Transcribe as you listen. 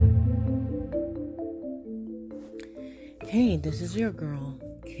Hey, this is your girl,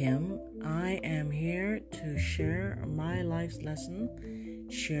 Kim. I am here to share my life's lesson,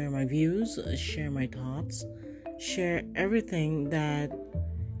 share my views, share my thoughts, share everything that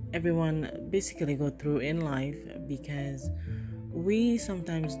everyone basically go through in life because we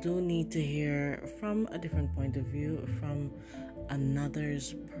sometimes do need to hear from a different point of view, from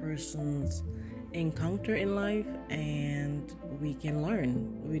another's person's encounter in life, and we can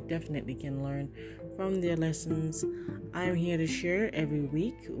learn. We definitely can learn from their lessons. I'm here to share every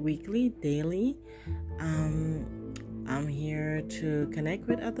week, weekly, daily. I'm here to connect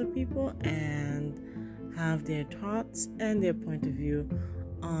with other people and have their thoughts and their point of view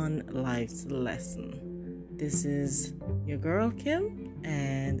on life's lesson. This is your girl Kim,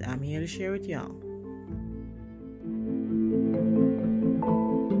 and I'm here to share with y'all.